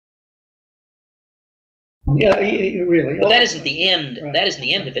Yeah, really. But Oh, that isn't the end. right. That isn't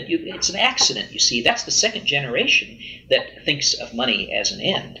the end of it. It's an accident. You see, that's the second generation that thinks of money as an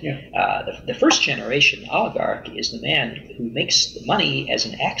end. Yeah. The first generation oligarch is the man who makes the money as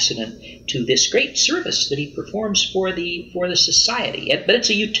an accident to this great service that he performs for the society. But it's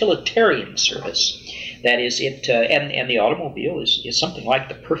a utilitarian service. That is it, and the automobile is something like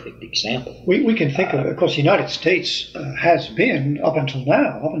the perfect example. We can think of course, the United States has been, up until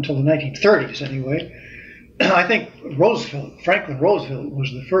now, up until the 1930s anyway, I think Franklin Roosevelt was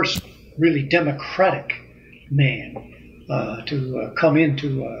the first really democratic man to come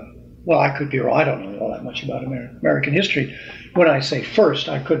into, well, I could be wrong, I don't know all that much about American history. When I say first,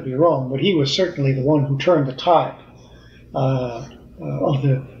 I could be wrong, but he was certainly the one who turned the tide of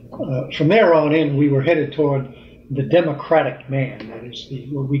the from there on in, we were headed toward the democratic man, that is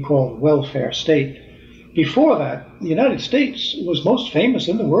what we call the welfare state. Before that, the United States was most famous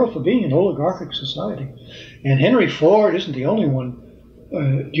in the world for being an oligarchic society. And Henry Ford isn't the only one.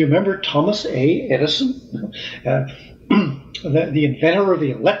 Do you remember Thomas A. Edison? The inventor of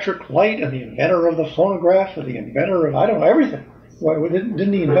the electric light and the inventor of the phonograph and the inventor of, I don't know, everything. Why,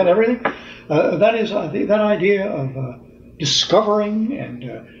 didn't he invent everything? That is that idea of discovering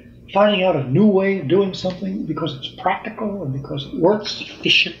and finding out a new way of doing something because it's practical and because it works,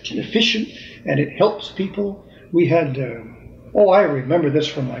 efficient, and it helps people. We had, I remember this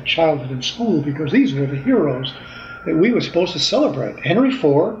from my childhood in school because these were the heroes that we were supposed to celebrate. Henry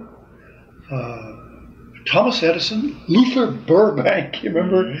Ford, Thomas Edison, Luther Burbank, you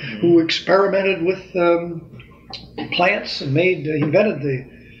remember, who experimented with plants and invented the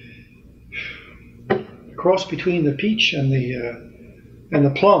cross between the peach and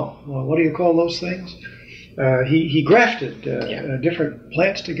the plum. Well, what do you call those things? He grafted different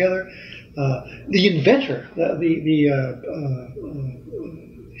plants together. The inventor, the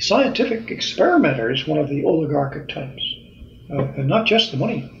scientific experimenter, is one of the oligarchic types, and not just the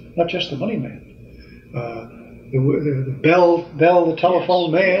money man. The Bell, the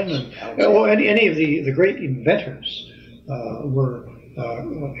telephone man, and any of the great inventors were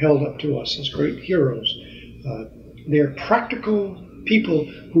held up to us as great heroes. They're practical people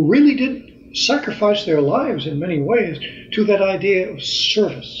who really did sacrifice their lives in many ways to that idea of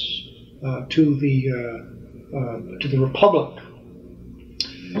service to the republic,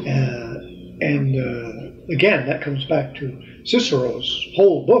 and again that comes back to Cicero's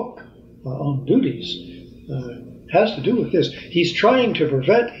whole book on duties. Has to do with this. He's trying to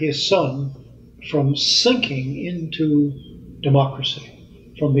prevent his son from sinking into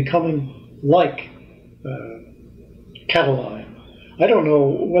democracy, from becoming like Catiline. I don't know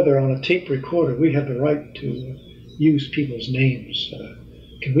whether on a tape recorder we have the right to use people's names.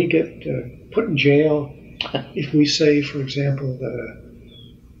 Can we get put in jail if we say, for example, that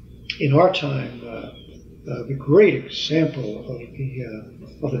in our time the great example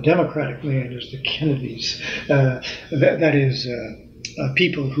of the Democratic man is the Kennedys. That is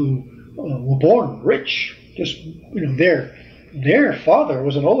people who were born rich. Just their father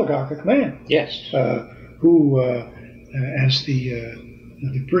was an oligarchic man. Yes. Who, as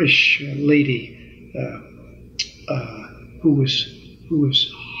the British lady who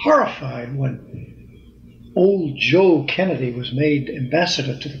was horrified when old Joe Kennedy was made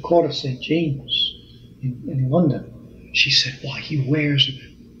ambassador to the court of St. James in London. She said, "Why, he wears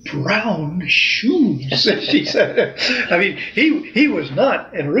brown shoes." She said, "I mean, he was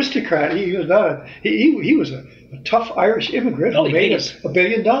not an aristocrat. He was not he was a tough Irish immigrant who made $1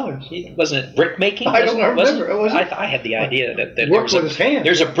 billion. He wasn't brick making. I don't remember. I had the idea that worked with his hands.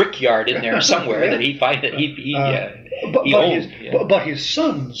 There's a brickyard in there somewhere that he owned. But his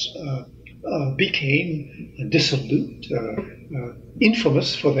sons became dissolute,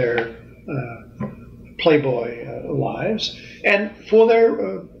 infamous for their playboy lives and for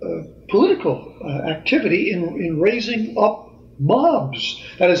their political activity in raising up mobs.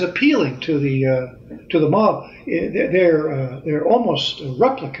 That is appealing to the mob. They're almost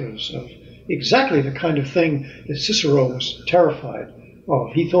replicas of exactly the kind of thing that Cicero was terrified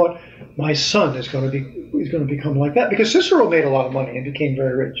of. He thought, my son is going to become like that, because Cicero made a lot of money and became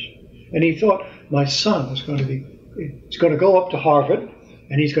very rich, and he thought, my son is going to go up to Harvard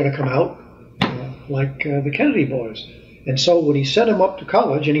and he's going to come out like the Kennedy boys. And so when he sent him up to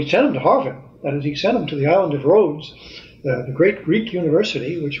college, and he sent him to Harvard, that is, he sent him to the island of Rhodes, the great Greek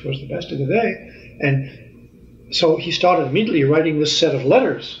university, which was the best of the day. And so he started immediately writing this set of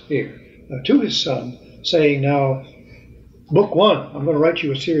letters here to his son, saying, now, book one, I'm going to write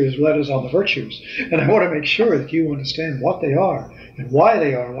you a series of letters on the virtues, and I want to make sure that you understand what they are, and why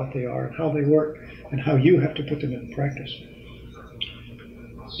they are what they are, and how they work, and how you have to put them into practice.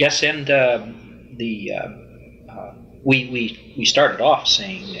 Yes, and we started off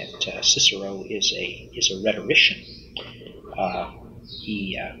saying that Cicero is a rhetorician.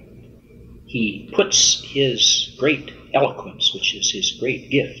 He puts his great eloquence, which is his great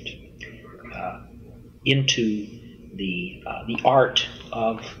gift, into the art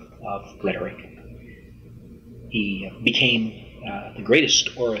of rhetoric. He became the greatest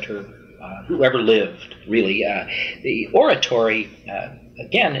orator who ever lived, really. The oratory,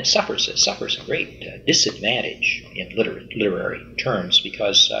 again, it suffers a great disadvantage in literary terms,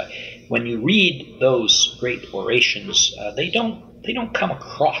 because when you read those great orations, they don't come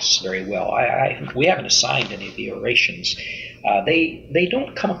across very well. We haven't assigned any of the orations. They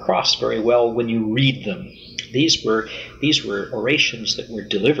don't come across very well when you read them. These were orations that were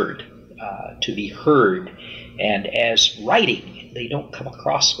delivered to be heard, and as writing, they don't come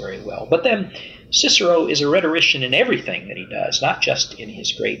across very well. But then Cicero is a rhetorician in everything that he does, not just in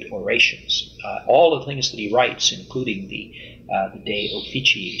his great orations. All the things that he writes, including the De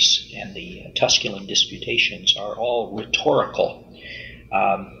Officiis and the Tusculan Disputations, are all rhetorical.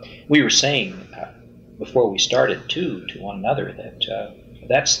 We were saying before we started to one another that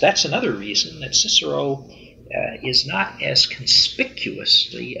that's another reason that Cicero is not as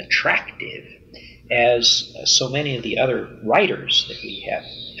conspicuously attractive as so many of the other writers that we have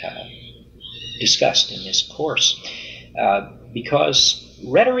discussed in this course, because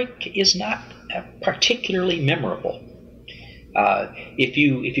rhetoric is not particularly memorable. If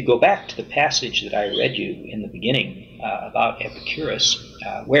you go back to the passage that I read you in the beginning about Epicurus,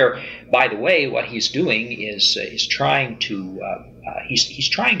 where, by the way, what he's doing is trying to he's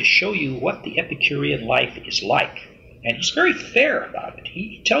trying to show you what the Epicurean life is like, and he's very fair about it.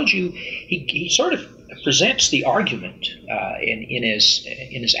 He tells you, he sort of presents the argument in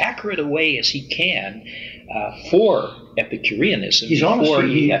as accurate a way as he can for Epicureanism. He's honest.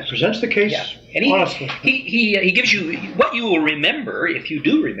 He presents the case. Yeah. And he gives you what you will remember, if you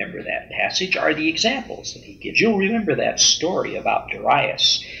do remember that passage, are the examples that he gives. You'll remember that story about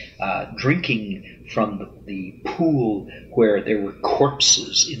Darius drinking from the pool where there were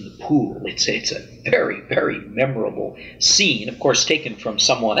corpses in the pool. It's a very, very memorable scene, of course, taken from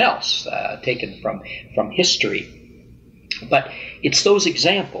someone else, taken from history. But it's those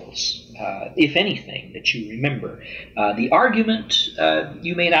examples, if anything, that you remember. The argument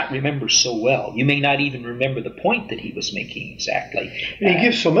you may not remember so well. You may not even remember the point that he was making exactly. And he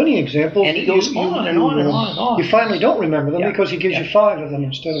gives so many examples. And he goes on and on and on and on. You finally don't remember them because he gives you 5 of them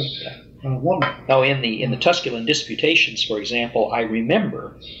instead of 1. Now, in the Tusculan Disputations, for example, I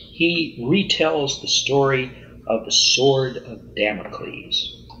remember he retells the story of the sword of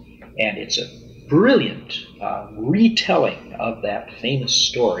Damocles. And it's a brilliant retelling of that famous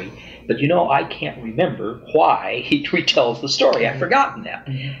story. But I can't remember why he retells the story. I've forgotten that.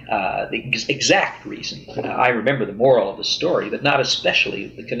 The exact reason. I remember the moral of the story, but not especially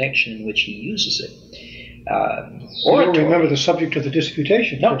the connection in which he uses it. You don't remember the subject of the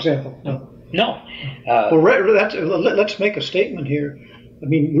disputation, for example? No. Let's make a statement here. I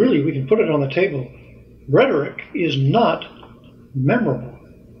mean, really, we can put it on the table. Rhetoric is not memorable.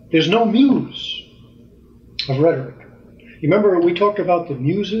 There's no muse of rhetoric. You remember we talked about the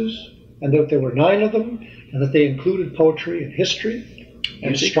muses, and that there were 9 of them, and that they included poetry and history,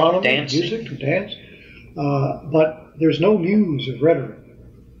 and astronomy, music, and dance. But there's no muse of rhetoric,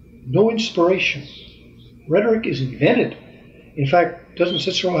 no inspiration. Rhetoric is invented. In fact, doesn't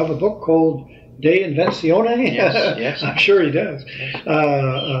Cicero have a book called De Inventione? Yes. I'm sure he does.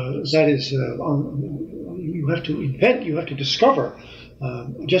 That is, you have to invent, you have to discover.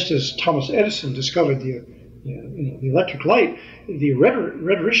 Just as Thomas Edison discovered the electric light, the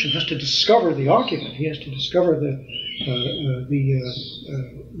rhetorician has to discover the argument. He has to discover the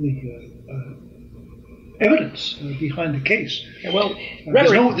evidence behind the case. Well,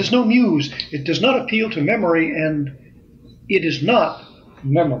 there's no muse. It does not appeal to memory, and it is not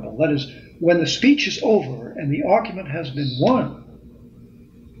memorable. That is, when the speech is over and the argument has been won,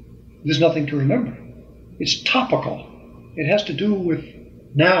 there's nothing to remember. It's topical. It has to do with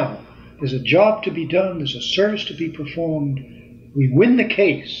now. There's a job to be done. There's a service to be performed. We win the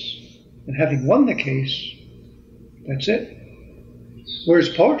case. And having won the case, that's it. Whereas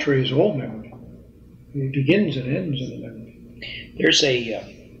poetry is all memory. It begins and ends in the memory. There's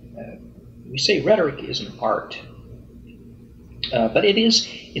we say rhetoric is an art. But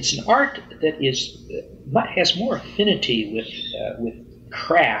it's an art that has more affinity with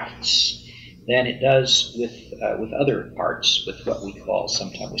crafts than it does with other arts, with what we call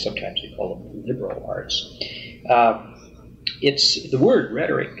sometimes we call them liberal arts. It's the word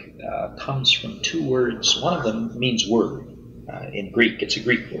rhetoric comes from 2 words. One of them means word in Greek. It's a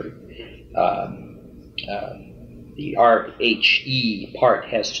Greek word. The R-H-E part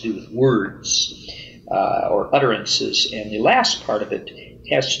has to do with words or utterances, and the last part of it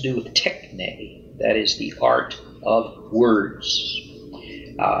has to do with techne, that is the art of words.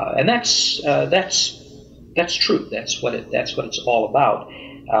 And that's true. That's what it's all about.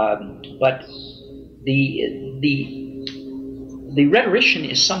 But the rhetorician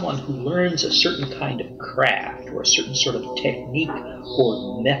is someone who learns a certain kind of craft or a certain sort of technique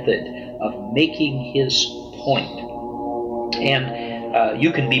or method of making his point. And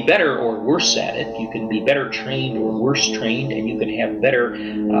you can be better or worse at it. You can be better trained or worse trained, and you can have better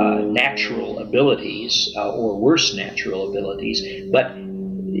natural abilities or worse natural abilities. But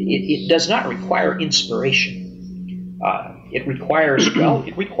it does not require inspiration. It requires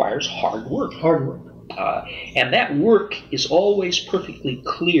hard work. Hard work. And that work is always perfectly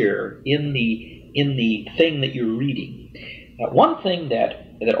clear in the thing that you're reading. One thing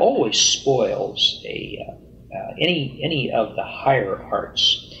that always spoils any of the higher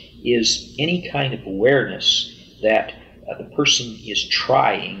arts is any kind of awareness that the person is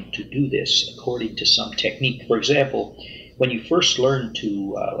trying to do this according to some technique. For example, when you first learn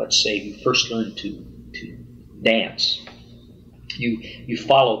to, let's say you first learn to dance, you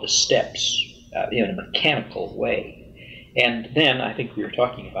follow the steps in a mechanical way. And then, I think we were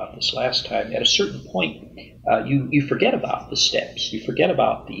talking about this last time, at a certain point, you forget about the steps. You forget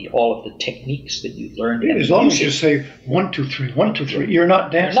about all of the techniques that you've learned. As long as you say 1, 2, 3, 1, 2, 3, you're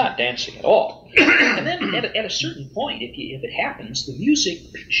not dancing. You're not dancing at all. And then at a certain point, if it happens, the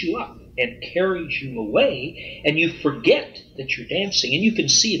music picks you up and carries you away, and you forget that you're dancing. And you can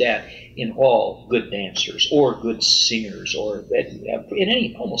see that in all good dancers or good singers or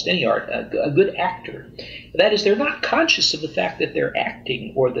in almost any art, a good actor. That is, they're not conscious of the fact that they're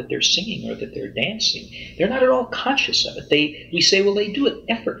acting or that they're singing or that they're dancing. They're not at all conscious of it. We say, well, they do it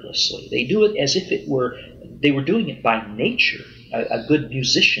effortlessly. They do it as if they were doing it by nature. A good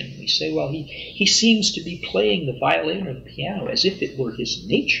musician, we say, well, he seems to be playing the violin or the piano as if it were his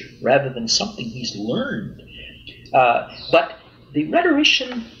nature rather than something he's learned. But the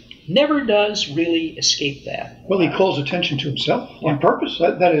rhetorician never does really escape that. Well, he calls attention to himself on purpose.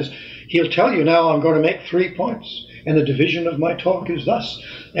 That is, he'll tell you, now I'm going to make 3 points, and the division of my talk is thus.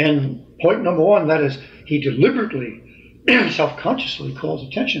 And point number 1, that is, he deliberately, self-consciously calls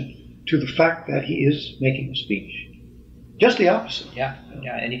attention to the fact that he is making a speech. Just the opposite. Yeah.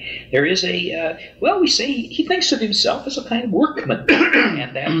 And there is we say he thinks of himself as a kind of workman,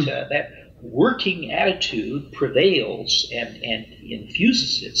 and that working attitude prevails and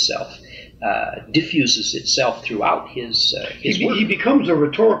infuses itself, diffuses itself throughout his work. He becomes a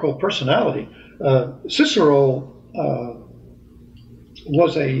rhetorical personality. Cicero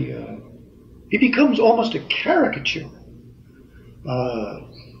he becomes almost a caricature.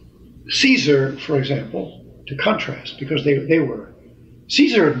 Caesar, for example, to contrast, because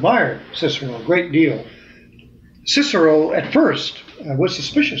Caesar admired Cicero a great deal. Cicero, at first, was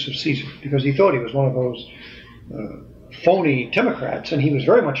suspicious of Caesar because he thought he was one of those phony Timocrats, and he was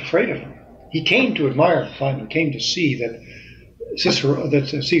very much afraid of him. He came to admire him finally, came to see that Caesar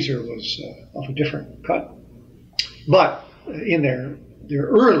was of a different cut. But in their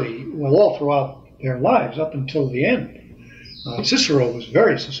early, all throughout their lives, up until the end, Cicero was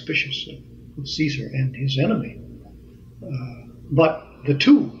very suspicious of Caesar and his enemy. But the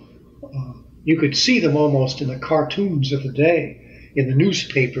two, you could see them almost in the cartoons of the day, in the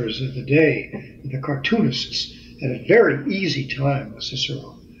newspapers of the day. The cartoonists had a very easy time with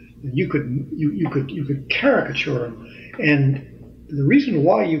Cicero. You could caricature him, and the reason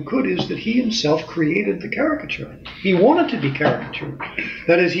why you could is that he himself created the caricature. He wanted to be caricatured.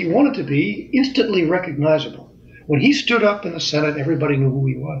 That is, he wanted to be instantly recognizable. When he stood up in the Senate, everybody knew who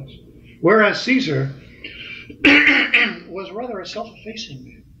he was. Whereas Caesar was rather a self-effacing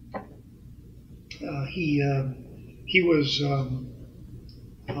man. He was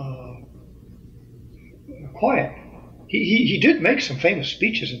quiet. He did make some famous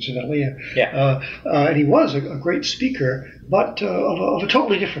speeches, incidentally, and he was a great speaker, but of a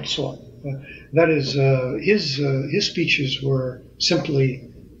totally different sort. That is, his speeches were simply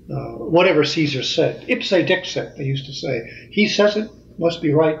whatever Caesar said. Ipse dixit, they used to say. He says it, must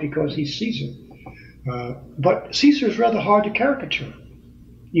be right because he's Caesar. But Caesar's rather hard to caricature.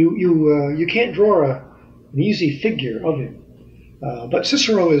 You can't draw an easy figure of him. But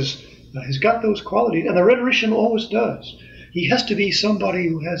Cicero has got those qualities, and the rhetorician always does. He has to be somebody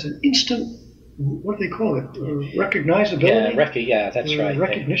who has an instant, what do they call it, recognizability? Yeah, that's right.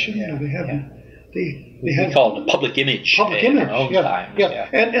 Recognition. We call it a public image. Public image. Times.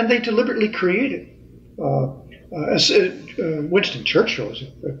 And they deliberately create it. Winston Churchill is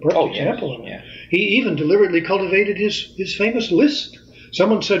a perfect example of it. Yeah. He even deliberately cultivated his famous lisp.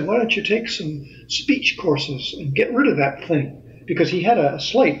 Someone said, "Why don't you take some speech courses and get rid of that thing?" Because he had a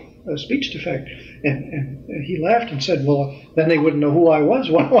slight speech defect, and he laughed and said, "Well, then they wouldn't know who I was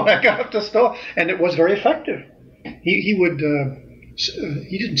when I got up to start." And it was very effective. He would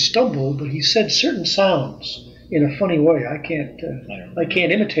he didn't stumble, but he said certain sounds in a funny way. I can't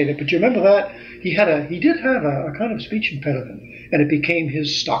imitate it. But you remember that he did have a kind of speech impediment, and it became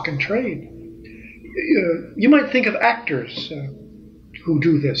his stock and trade. You might think of actors who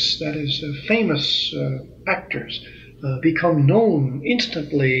do this. That is, famous actors become known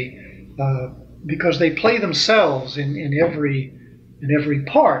instantly because they play themselves in every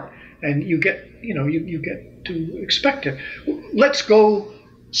part, and you get to expect it. Let's go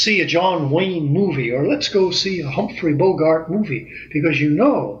see a John Wayne movie, or let's go see a Humphrey Bogart movie, because you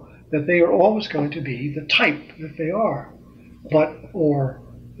know that they are always going to be the type that they are. Or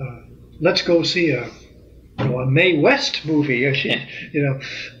let's go see a Mae West movie,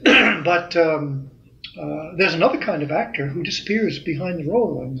 but there's another kind of actor who disappears behind the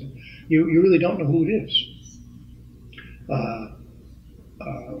role, and you really don't know who it is.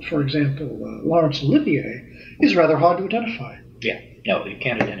 For example, Laurence Olivier is rather hard to identify. Yeah, no, you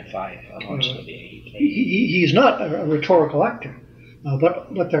can't identify Laurence Olivier. He's not a rhetorical actor,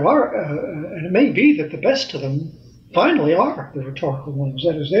 but there are, and it may be that the best of them finally are the rhetorical ones.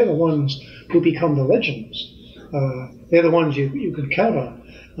 That is, they're the ones who become the legends. They're the ones you can count on.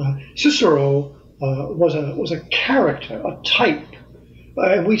 Cicero was a character, a type,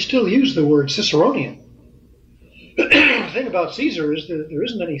 and we still use the word Ciceronian. The thing about Caesar is that there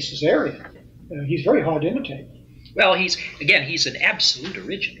isn't any Caesarian. He's very hard to imitate. Well, he's an absolute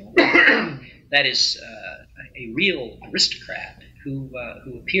original. That is a real aristocrat who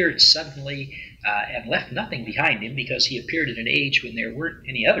appeared suddenly and left nothing behind him, because he appeared in an age when there weren't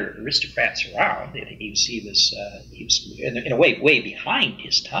any other aristocrats around. He was in a way behind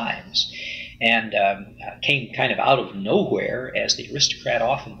his times, and came kind of out of nowhere, as the aristocrat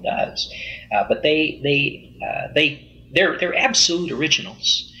often does. But they're absolute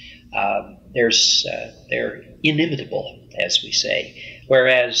originals. They're inimitable, as we say.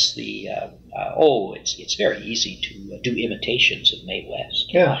 Whereas it's very easy to do imitations of Mae West.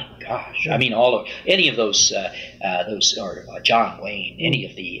 Yeah. My gosh, I mean, any of those, or John Wayne, any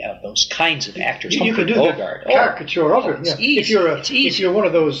of those kinds of actors. You could do Bogart, the caricature of it. Yeah. Easy. If you're one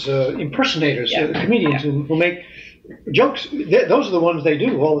of those impersonators, comedians who make jokes, those are the ones they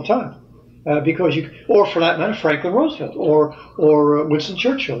do all the time. Because or for that matter, Franklin Roosevelt or Winston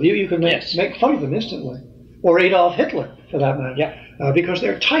Churchill, you can make fun of them instantly, or Adolf Hitler for that matter. Yeah. Because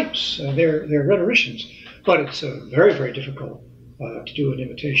they're types, they're rhetoricians. But it's very, very difficult to do an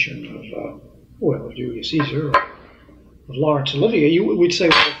imitation of Julius Caesar or of Laurence Olivier. We'd say,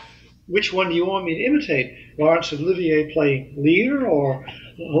 well, which one do you want me to imitate? Laurence Olivier playing Lear, or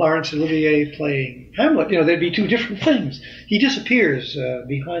Laurence Olivier playing Hamlet? There'd be two different things. He disappears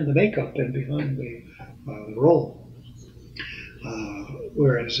behind the makeup and behind the role,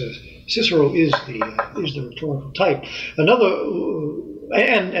 whereas Cicero is the rhetorical type. Another,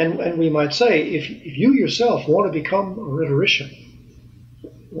 and we might say, if you yourself want to become a rhetorician,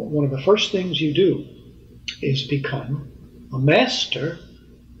 one of the first things you do is become a master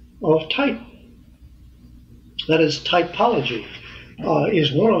of type. That is, typology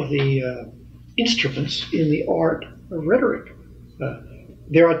is one of the instruments in the art of rhetoric.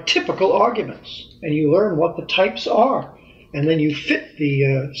 There are typical arguments, and you learn what the types are, and then you fit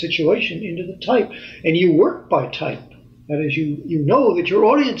the situation into the type, and you work by type. That is, you know that your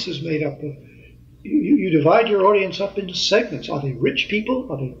audience is made up of. You divide your audience up into segments. Are they rich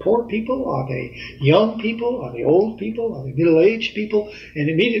people? Are they poor people? Are they young people? Are they old people? Are they middle-aged people? And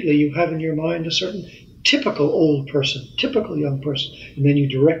immediately you have in your mind a certain typical old person, typical young person, and then you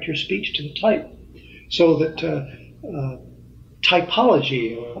direct your speech to the type, so that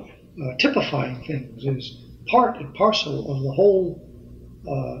typology or typifying things is part and parcel of the whole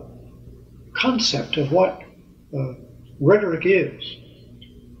concept of what rhetoric is.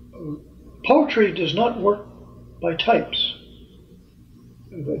 Poetry does not work by types.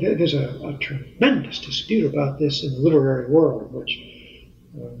 There's a tremendous dispute about this in the literary world, which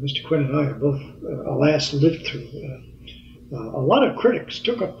Mr. Quinn and I have both, alas, lived through. A lot of critics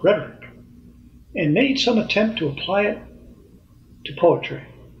took up rhetoric and made some attempt to apply it to poetry.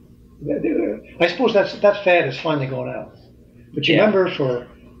 I suppose that fad has finally gone out. But you remember, for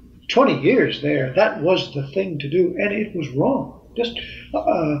 20 years there, that was the thing to do, and it was wrong.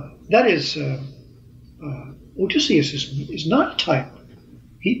 That is, Odysseus is not type.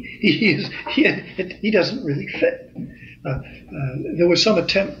 He doesn't really fit. There was some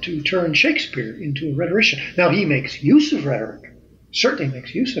attempt to turn Shakespeare into a rhetorician. Now he makes use of rhetoric, certainly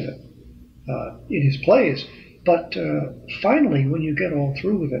makes use of it in his plays. But finally, when you get all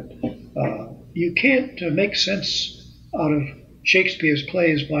through with it, you can't make sense out of Shakespeare's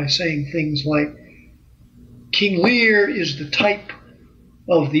plays by saying things like, King Lear is the type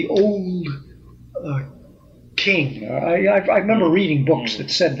of the old king. I remember reading books that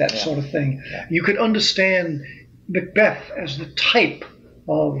said that sort of thing. You could understand Macbeth as the type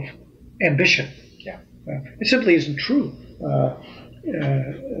of ambition. It simply isn't true.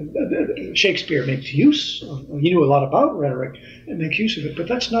 Shakespeare makes use of, he knew a lot about rhetoric and makes use of it, but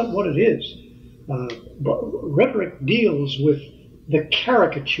that's not what it is. But rhetoric deals with the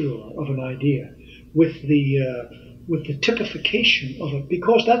caricature of an idea, with the typification of it,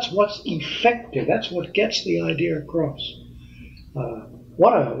 because that's what's effective. That's what gets the idea across.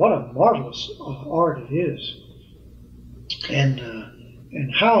 What a marvelous art it is, and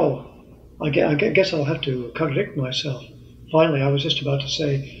how I guess I'll have to contradict myself. Finally, I was just about to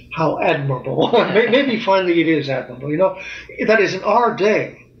say how admirable. Maybe finally it is admirable. You know, that is in our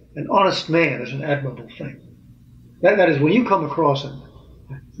day, an honest man is an admirable thing. That is, when you come across a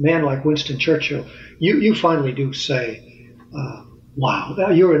man like Winston Churchill, you finally do say, wow,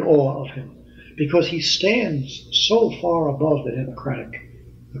 you're in awe of him, because he stands so far above the democratic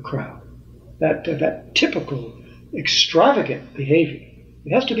crowd. That typical extravagant behavior.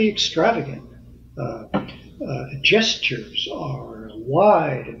 It has to be extravagant. The gestures are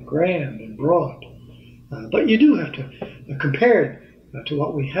wide and grand and broad, but you do have to, compared to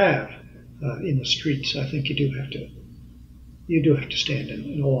what we have in the streets, I think you do have to stand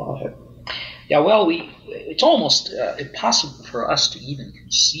in awe of it. Yeah, well, it's almost impossible for us to even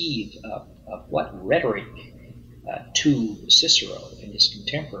conceive of what rhetoric to Cicero and his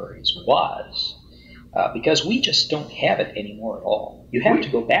contemporaries was, because we just don't have it anymore at all. You have to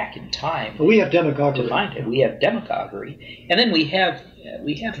go back in time. We have demagoguery to find it. We have demagoguery, and then we have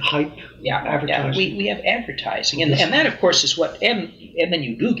hype. Advertising. Yeah, we have advertising, and that of course is what, and then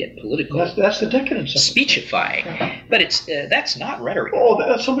you do get political. That's the decadence of speechifying, but it's that's not rhetoric.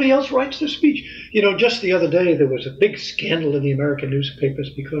 Oh, somebody else writes the speech. You know, just the other day there was a big scandal in the American newspapers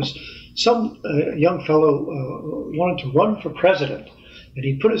because some young fellow wanted to run for president, and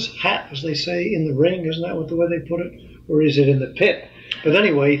he put his hat, as they say, in the ring. Isn't that the way they put it, or is it in the pit? But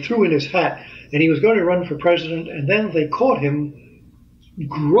anyway, he threw in his hat, and he was going to run for president, and then they caught him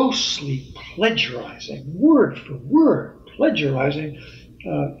grossly plagiarizing, word for word, plagiarizing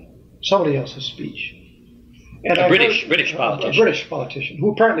somebody else's speech. And a British politician. A British politician,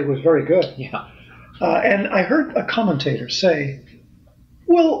 who apparently was very good. Yeah. And I heard a commentator say,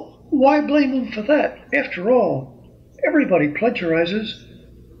 well, why blame him for that? After all, everybody plagiarizes.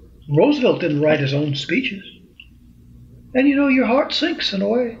 Roosevelt didn't write his own speeches. And, you know, your heart sinks in a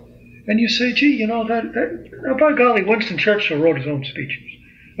way. And you say, gee, you know, by golly, Winston Churchill wrote his own speeches.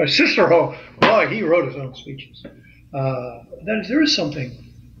 Or Cicero, boy, he wrote his own speeches. That is, there is something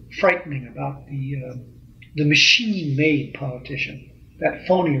frightening about the machine-made politician, that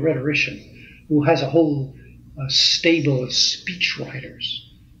phony rhetorician who has a whole stable of speechwriters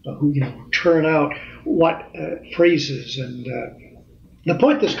who, you know, turn out what phrases and the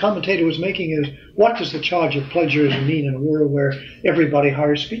point this commentator was making is, what does the charge of plagiarism mean in a world where everybody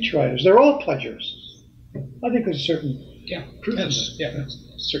hires speechwriters? They're all plagiarists. I think there's a certain truth in that. Yeah, that's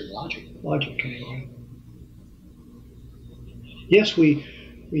certain logic. Logic, anyway. Yes, we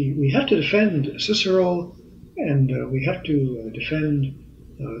have to defend Cicero, and we have to defend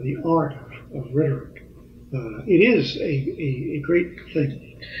the art of rhetoric. It is a great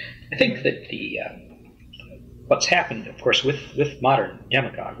thing. I think that what's happened, of course, with modern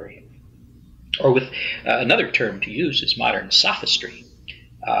demagoguery, or with another term to use is modern sophistry.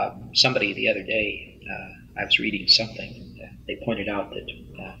 Somebody the other day, I was reading something, and they pointed out that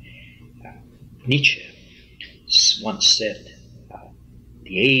Nietzsche once said,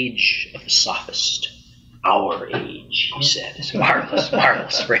 the age of the sophist, our age, he said. It's a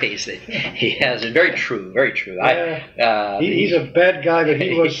marvelous phrase that he has, and very true, very true. He's a bad guy, but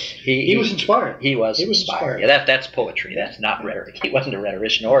he was inspired. He was inspired. Yeah, that's poetry. That's not rhetoric. He wasn't a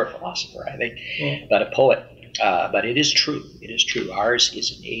rhetorician or a philosopher, I think, but a poet. But it is true. It is true. Ours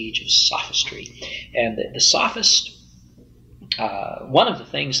is an age of sophistry, and the sophist. One of the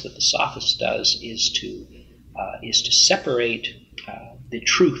things that the sophist does is to separate the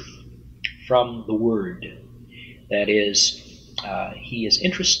truth from the word. That is, he is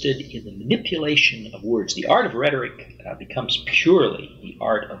interested in the manipulation of words. The art of rhetoric becomes purely the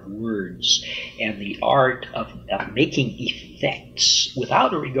art of words and the art of making effects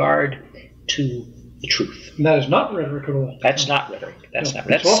without a regard to the truth. And that is not rhetoric at all. That's not rhetoric. That's No, not.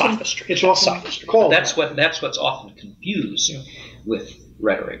 That's often, sophistry. It's that's often sophistry. called. That's what's often confused with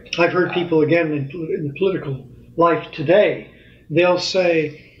rhetoric. I've heard people again in the political life today. They'll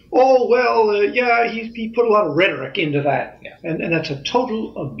say, "Oh well, yeah, he put a lot of rhetoric into that," and that's a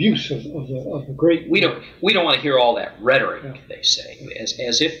total abuse of the great. We don't want to hear all that rhetoric. They say,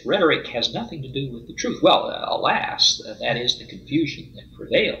 as if rhetoric has nothing to do with the truth. Well, alas, that is the confusion that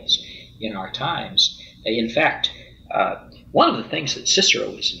prevails in our times. In fact, one of the things that Cicero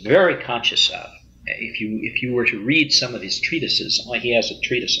is very conscious of, if you were to read some of his treatises, he has a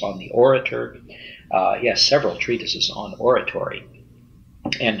treatise on the orator. He has several treatises on oratory.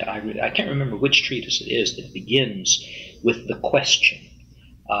 And I can't remember which treatise it is that begins with the question,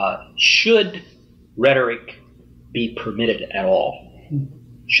 should rhetoric be permitted at all?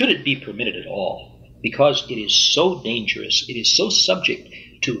 Should it be permitted at all? Because it is so dangerous, it is so subject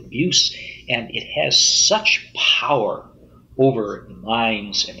to abuse, and it has such power over the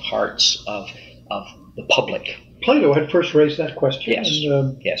minds and hearts of the public. Plato had first raised that question. Yes.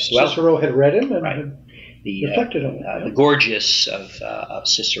 And, yes. Cicero had read him and had reflected on it. The Gorgias of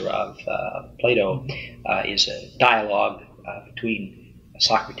Cicero, of Plato, is a dialogue between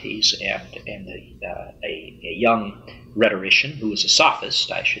Socrates and a young rhetorician who is a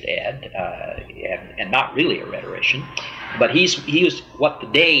sophist, I should add, and not really a rhetorician, but he was what the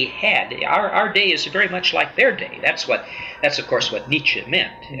day had. Our day is very much like their day. That's of course what Nietzsche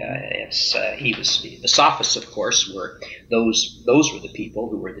meant. The sophists, of course, were those were the people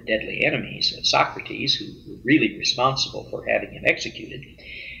who were the deadly enemies of Socrates, who were really responsible for having him executed,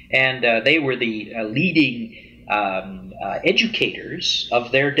 and they were the leading educators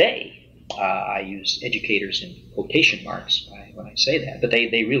of their day. I use educators in quotation marks when I say that, but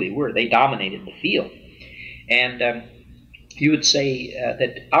they really were. They dominated the field. And you would say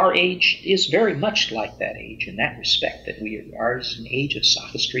that our age is very much like that age in that respect, that ours is an age of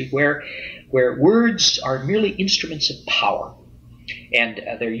sophistry where words are merely instruments of power, and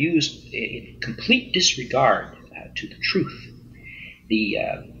they're used in complete disregard to the truth.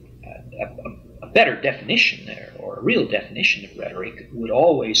 A better definition or a real definition of rhetoric would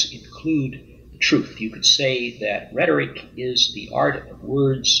always include the truth. You could say that rhetoric is the art of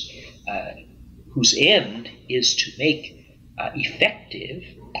words whose end is to make effective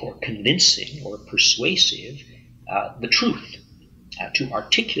or convincing or persuasive the truth, to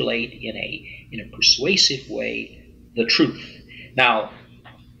articulate in a persuasive way the truth. Now,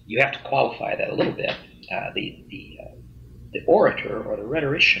 you have to qualify that a little bit. The orator or the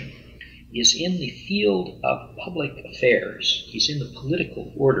rhetorician is in the field of public affairs. He's in the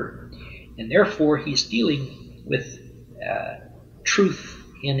political order, and therefore he's dealing with truth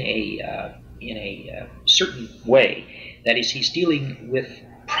in a certain way. That is, he's dealing with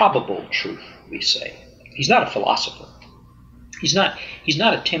probable truth, we say. He's not a philosopher. He's not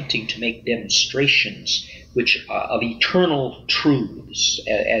attempting to make demonstrations which of eternal truths.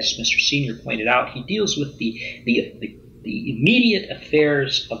 As Mr. Senior pointed out, he deals with the immediate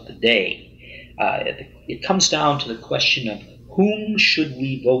affairs of the day. It comes down to the question of whom should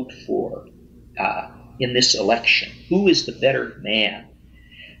we vote for in this election? Who is the better man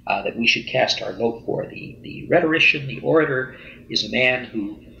that we should cast our vote for? The rhetorician, the orator, is a man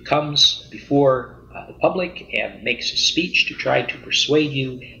who comes before the public and makes a speech to try to persuade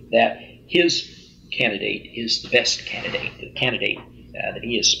you that his candidate is the best candidate. The candidate that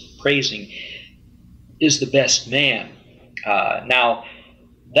he is praising is the best man. Now,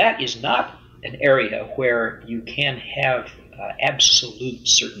 that is not an area where you can have absolute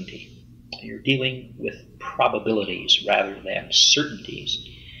certainty. You're dealing with probabilities rather than certainties.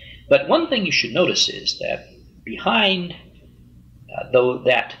 But one thing you should notice is that behind though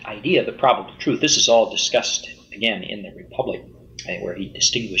that idea of the probable truth, this is all discussed again in the Republic, where he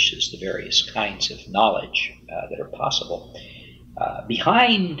distinguishes the various kinds of knowledge that are possible.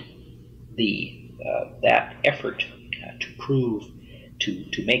 Behind that effort to prove,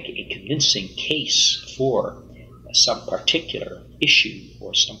 to make a convincing case for some particular issue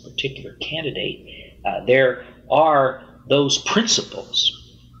or some particular candidate, there are those principles.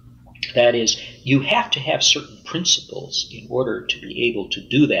 That is, you have to have certain principles in order to be able to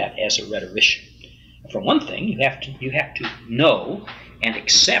do that as a rhetorician. For one thing, you have to know and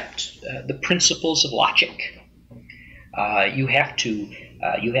accept the principles of logic. You have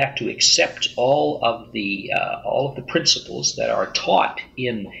to accept all of the principles that are taught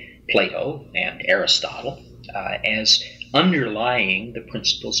in Plato and Aristotle as underlying the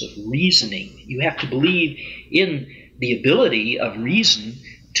principles of reasoning. You have to believe in the ability of reason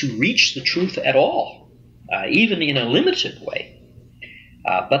to reach the truth at all, even in a limited way.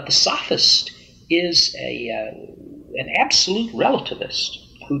 But the sophist is an absolute relativist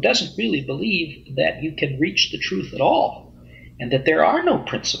who doesn't really believe that you can reach the truth at all, and that there are no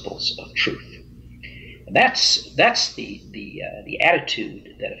principles of truth. And that's the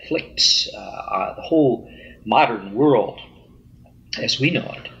attitude that afflicts the whole modern world as we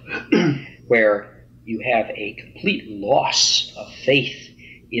know it, where you have a complete loss of faith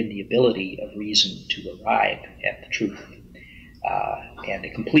in the ability of reason to arrive at the truth, and a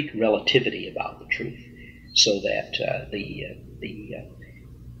complete relativity about the truth, so that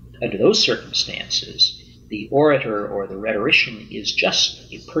under those circumstances, the orator or the rhetorician is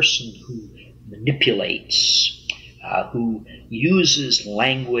just a person who manipulates, who uses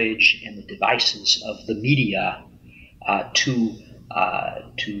language and the devices of the media to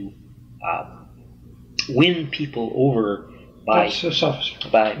win people over by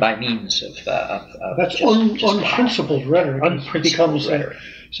means of that's unprincipled rhetoric. Unprincipled rhetoric.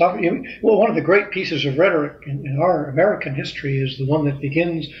 Well, one of the great pieces of rhetoric in our American history is the one that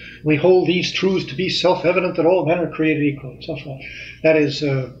begins, "We hold these truths to be self-evident that all men are created equal," and so forth. That is,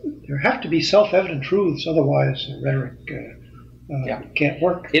 there have to be self-evident truths, otherwise rhetoric can't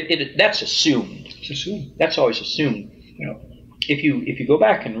work. That's assumed. It's assumed. That's always assumed. You know, if you go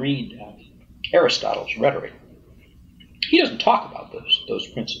back and read Aristotle's rhetoric, he doesn't talk about those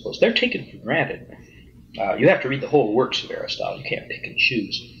principles. They're taken for granted. You have to read the whole works of Aristotle. You can't pick and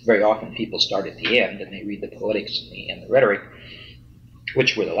choose. Very often people start at the end and they read the Politics and the Rhetoric,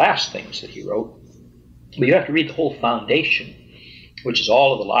 which were the last things that he wrote. But you have to read the whole foundation, which is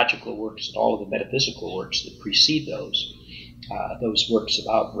all of the logical works and all of the metaphysical works that precede those works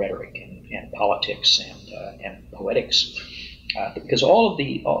about rhetoric and politics and poetics. Because all of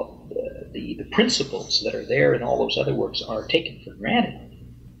the principles that are there in all those other works are taken for granted.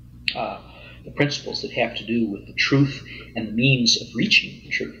 The principles that have to do with the truth and the means of reaching the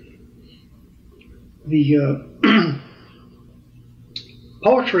truth. The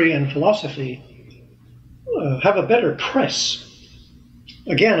poetry and philosophy have a better press.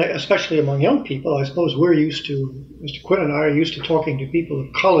 Again, especially among young people. I suppose Mr. Quinn and I are used to talking to people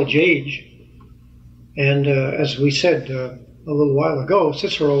of college age. And as we said a little while ago,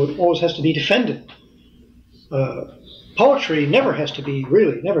 Cicero always has to be defended. Poetry never has to be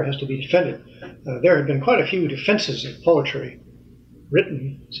defended. There have been quite a few defenses of poetry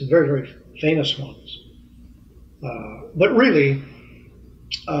written, some very, very famous ones. But really,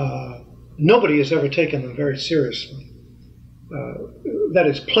 nobody has ever taken them very seriously. That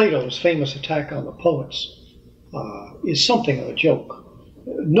is, Plato's famous attack on the poets is something of a joke.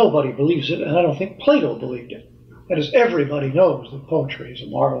 Nobody believes it, and I don't think Plato believed it. That is, everybody knows that poetry is a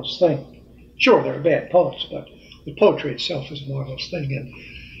marvelous thing. Sure, there are bad poets, but the poetry itself is a marvelous thing. And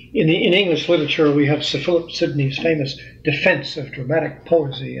in English literature, we have Sir Philip Sidney's famous defense of dramatic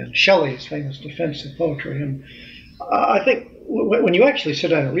poesy and Shelley's famous defense of poetry. And I think when you actually sit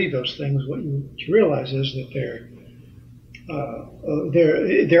down and read those things, what you realize is that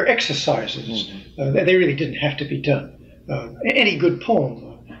they're exercises. They really didn't have to be done. Any good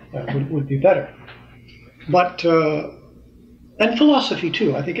poem would be better. But and philosophy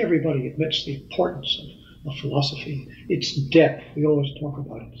too. I think everybody admits the importance of philosophy. Its depth. We always talk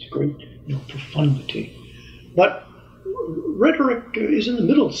about its great profundity. But rhetoric is in the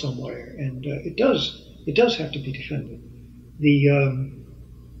middle somewhere, and it does have to be defended.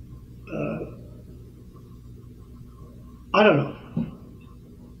 I don't know.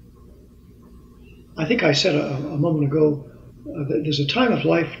 I think I said a moment ago that there's a time of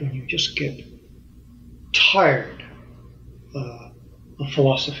life when you just get tired of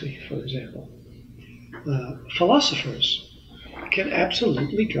philosophy, for example. Philosophers can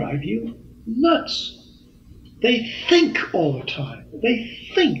absolutely drive you nuts. They think all the time. They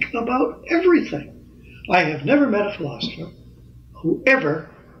think about everything. I have never met a philosopher who ever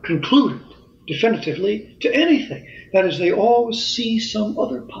concluded definitively to anything. That is, they always see some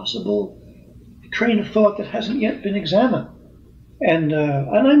other possible train of thought that hasn't yet been examined. And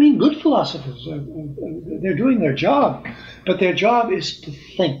I mean good philosophers. They're doing their job, but their job is to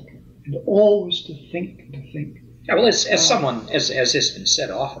think, and always to think and to think. Yeah, well, as has been said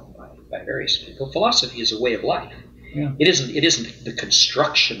often by various people, philosophy is a way of life. Yeah. It isn't the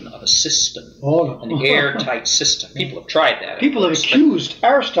construction of a system, an airtight system. People have tried that. People have accused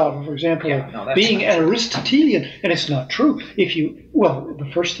Aristotle, for example, of being an Aristotelian, and it's not true. The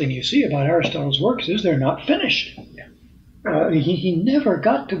first thing you see about Aristotle's works is they're not finished. He never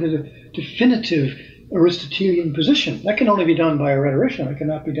got to the definitive Aristotelian position. That can only be done by a rhetorician. It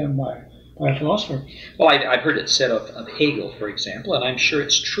cannot be done by a philosopher. Well, I've heard it said of Hegel, for example, and I'm sure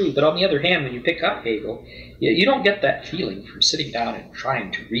it's true. But on the other hand, when you pick up Hegel, you don't get that feeling from sitting down and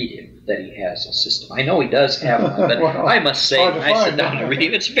trying to read him that he has a system. I know he does have one, but well, I must say, when I sit down find. and read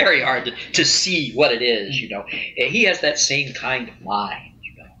him, it's very hard to see what it is. He has that same kind of mind.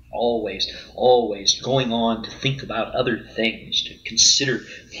 Always going on to think about other things, to consider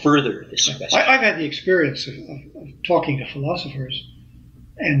further this question. I've had the experience of talking to philosophers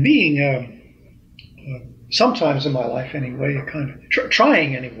and being, sometimes in my life anyway, a kind of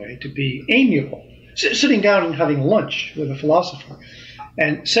trying anyway to be amiable, sitting down and having lunch with a philosopher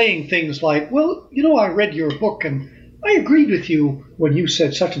and saying things like, well, I read your book and I agreed with you when you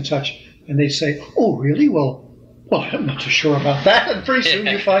said such and such. And they say, oh, really? Well, I'm not so sure about that. And pretty soon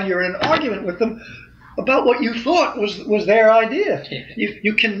you find you're in an argument with them about what you thought was their idea.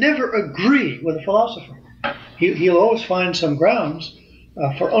 You can never agree with a philosopher. He'll always find some grounds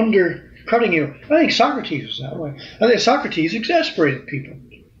for undercutting you. I think Socrates was that way. I think Socrates exasperated people.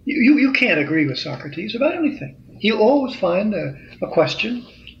 You can't agree with Socrates about anything. He'll always find a question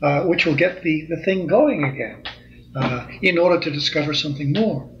which will get the thing going again in order to discover something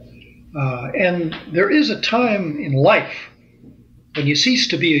more. And there is a time in life when you cease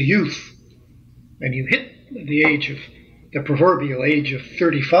to be a youth and you hit the proverbial age of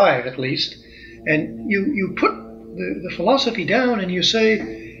 35 at least, and you put the philosophy down and you say,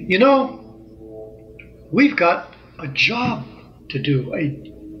 we've got a job to do, a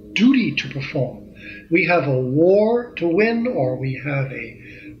duty to perform. We have a war to win, or we have a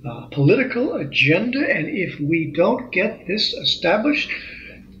political agenda, and if we don't get this established,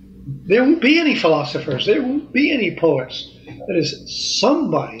 there won't be any philosophers. There won't be any poets. That is,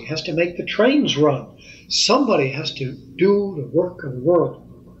 somebody has to make the trains run. Somebody has to do the work of the world.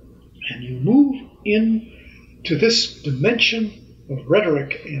 And you move into this dimension of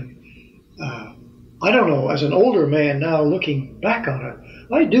rhetoric. And I don't know, as an older man now looking back on it,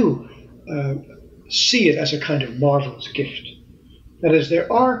 I do see it as a kind of marvelous gift. That is,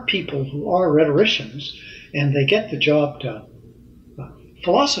 there are people who are rhetoricians and they get the job done.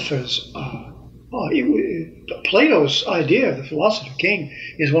 Philosophers, Plato's idea of the philosopher king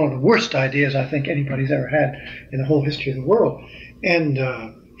is one of the worst ideas I think anybody's ever had in the whole history of the world. And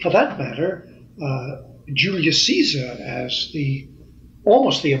for that matter, Julius Caesar, as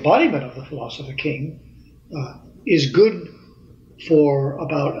almost the embodiment of the philosopher king, is good for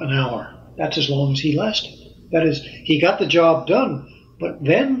about an hour. That's as long as he lasted. That is, he got the job done, but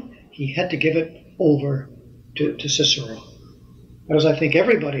then he had to give it over to Cicero. As I think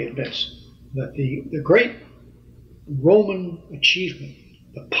everybody admits, that the great Roman achievement,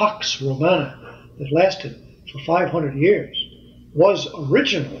 the Pax Romana, that lasted for 500 years, was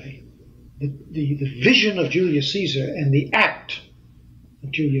originally the vision of Julius Caesar and the act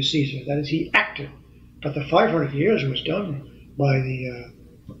of Julius Caesar. That is, he acted, but the 500 years was done by the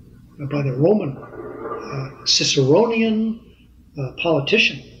Roman Ciceronian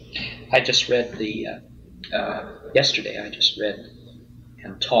politician. I just read yesterday. I just read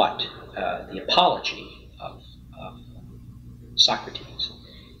and taught the apology of Socrates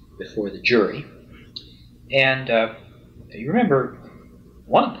before the jury. And you remember,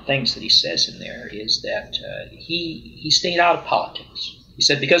 one of the things that he says in there is that he stayed out of politics. He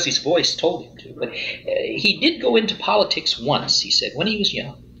said because his voice told him to. But he did go into politics once, he said, when he was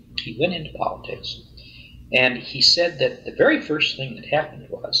young. He went into politics. And he said that the very first thing that happened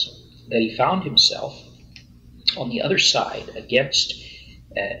was that he found himself on the other side against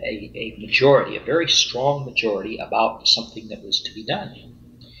a majority, a very strong majority about something that was to be done.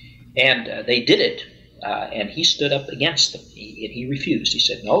 And they did it, and he stood up against them. He refused. He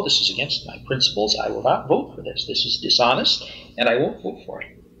said, no, this is against my principles. I will not vote for this. This is dishonest, and I won't vote for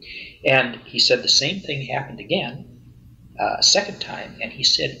it. And he said the same thing happened again, a second time, and he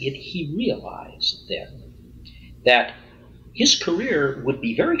said he realized then that his career would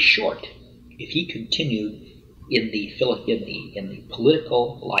be very short if he continued in the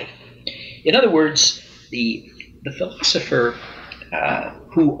political life. In other words, the philosopher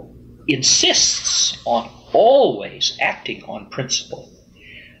who insists on always acting on principle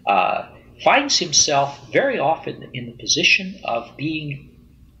finds himself very often in the position of being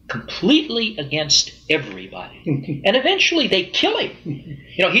completely against everybody, and eventually they kill him.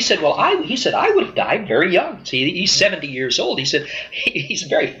 He said, I would have died very young. See, he's 70 years old. He said, he's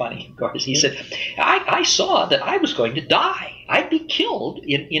very funny, of course. He said, I saw that I was going to die. I'd be killed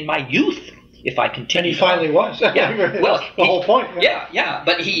in my youth. if I continue. And he finally was. Yeah, well, the whole point. Yeah.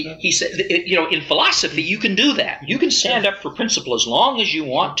 But he said, in philosophy, you can do that. You can stand up for principle as long as you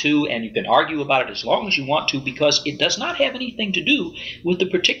want to, and you can argue about it as long as you want to, because it does not have anything to do with the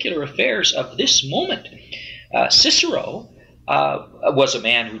particular affairs of this moment. Cicero was a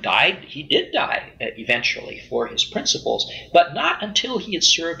man who died. He did die eventually for his principles, but not until he had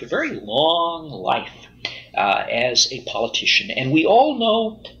served a very long life as a politician. And we all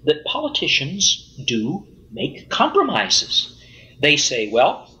know that politicians do make compromises. They say,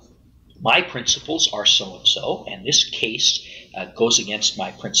 well, my principles are so-and-so, and this case goes against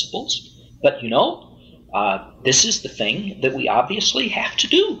my principles. But, this is the thing that we obviously have to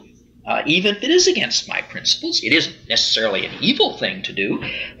do. Even if it is against my principles, it isn't necessarily an evil thing to do,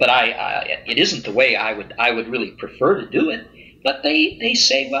 but it isn't the way I would really prefer to do it. But they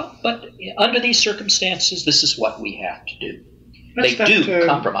say, well, but under these circumstances, this is what we have to do. They do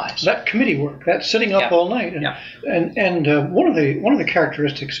compromise. That committee work, that sitting up all night, and one of the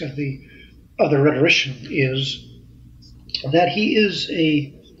characteristics of the rhetorician is that he is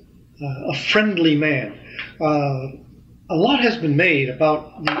a friendly man. A lot has been made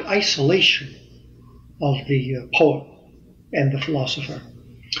about the isolation of the poet and the philosopher.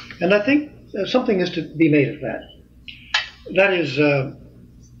 And I think something is to be made of that. That is,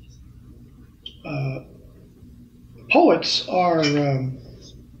 poets are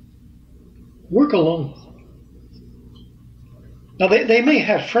work alone. Now, they may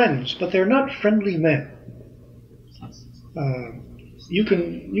have friends, but they're not friendly men. You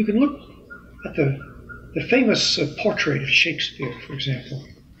can look at the famous portrait of Shakespeare, for example,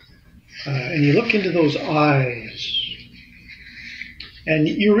 and you look into those eyes, and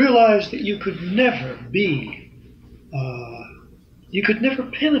you realize that you could never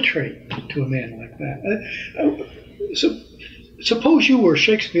penetrate to a man like that. So, suppose you were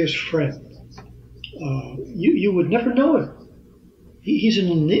Shakespeare's friend, you would never know him. He's an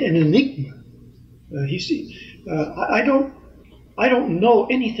enigma. I don't know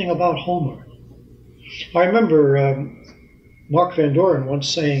anything about Homer. I remember Mark Van Doren once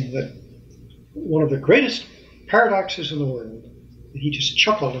saying that one of the greatest paradoxes in the world, that he just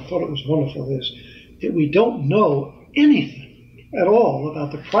chuckled and thought it was wonderful, is that we don't know anything at all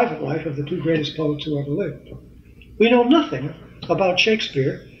about the private life of the two greatest poets who ever lived. We know nothing about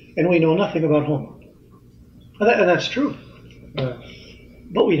Shakespeare, and we know nothing about Homer. And that's true.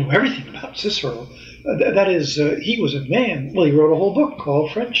 But we know everything about Cicero. That is, he was a man. Well, he wrote a whole book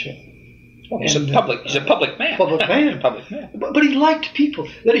called Friendship. He's a public man. Public man. Public man. But he liked people.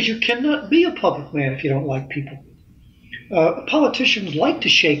 That is, you cannot be a public man if you don't like people. Politicians like to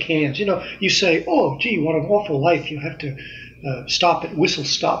shake hands. You say, "Oh, gee, what an awful life! You have to stop at whistle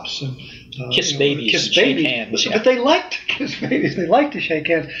stops and kiss babies, shake hands." But they like to kiss babies. They like to shake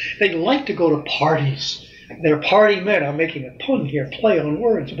hands. They like to go to parties. They're party men. I'm making a pun here, play on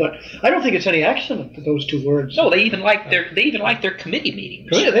words, but I don't think it's any accident that those two words. No, they even like their committee meetings.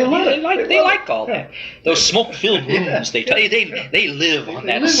 Yeah, they like all that. Those smoke-filled rooms. They live on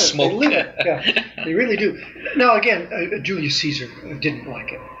that smoke. They really do. Now again, Julius Caesar didn't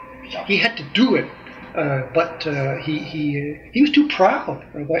like it. He had to do it, but he was too proud.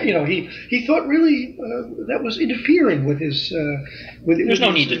 He thought really that was interfering with his. There's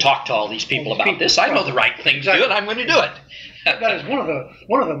no need to talk to all these people about this. I know the right thing to do, and I'm going to do it. That is one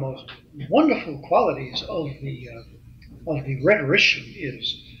of the most wonderful qualities of the rhetorician,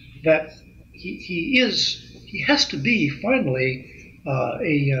 is that he has to be finally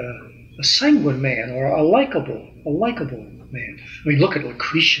a sanguine man, or a likable man. I mean, look at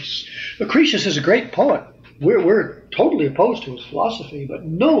Lucretius. Lucretius is a great poet. We're totally opposed to his philosophy, but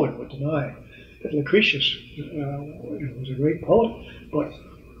no one would deny that Lucretius was a great poet, but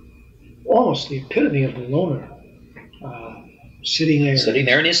almost the epitome of the loner, sitting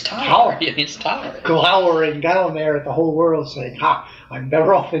there in his tower, glowering down there at the whole world, saying, "Ha, I'm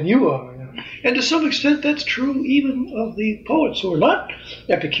better off than you are." And to some extent, that's true even of the poets who are not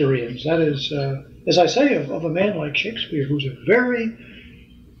Epicureans. That is, as I say, of a man like Shakespeare, who's a very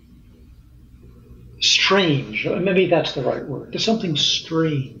strange, maybe that's the right word, there's something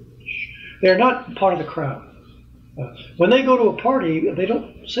strange. They're not part of the crowd. When they go to a party, they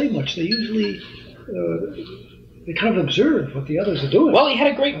don't say much. They usually they kind of observe what the others are doing. Well, he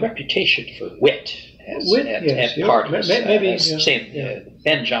had a great reputation for wit at parties.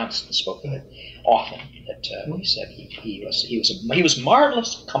 Ben Jonson spoke of it often. That he said he was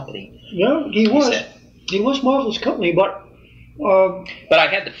marvelous company. Yeah, he was. He was marvelous company, but I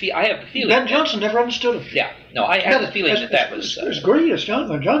have the feeling Ben Jonson never understood him. Yeah, no, I have the feeling that was as great as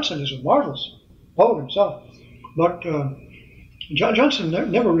Johnson is a marvelous poet himself, but Johnson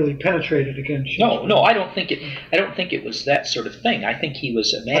never really penetrated against Shakespeare. No, I don't think it. I don't think it was that sort of thing. I think he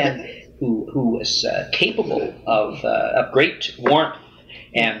was a man who was capable of great warmth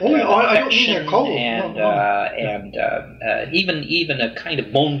and I don't mean affection they're cold. and even a kind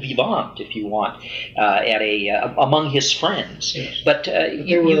of bon vivant, if you want, among his friends. Yes. But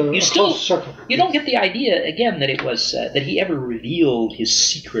you still circle. you don't get the idea again that it was that he ever revealed his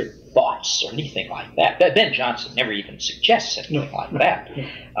secret thoughts or anything like that. Ben Jonson never even suggests anything like that.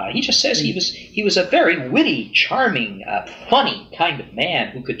 He just says he was a very witty, charming, funny kind of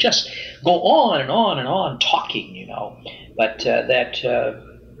man who could just go on and on and on talking, But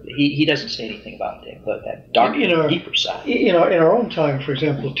he doesn't say anything about that darker, deeper side. In our own time, for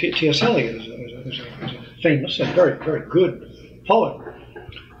example, T.S. Eliot is a famous and very, very good poet.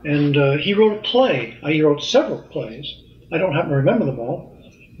 And he wrote a play. He wrote several plays. I don't happen to remember them all.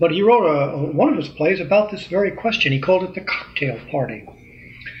 But he wrote one of his plays about this very question. He called it The Cocktail Party,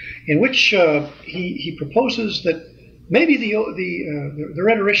 in which he proposes that maybe the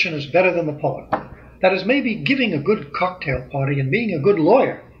rhetorician is better than the poet. That is, maybe giving a good cocktail party and being a good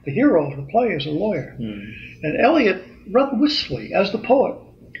lawyer. The hero of the play is a lawyer. And Eliot, rather wistfully, as the poet,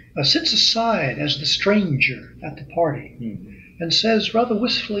 sits aside as the stranger at the party and says rather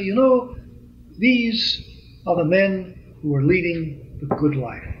wistfully, these are the men who are leading the good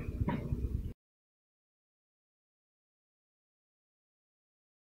life.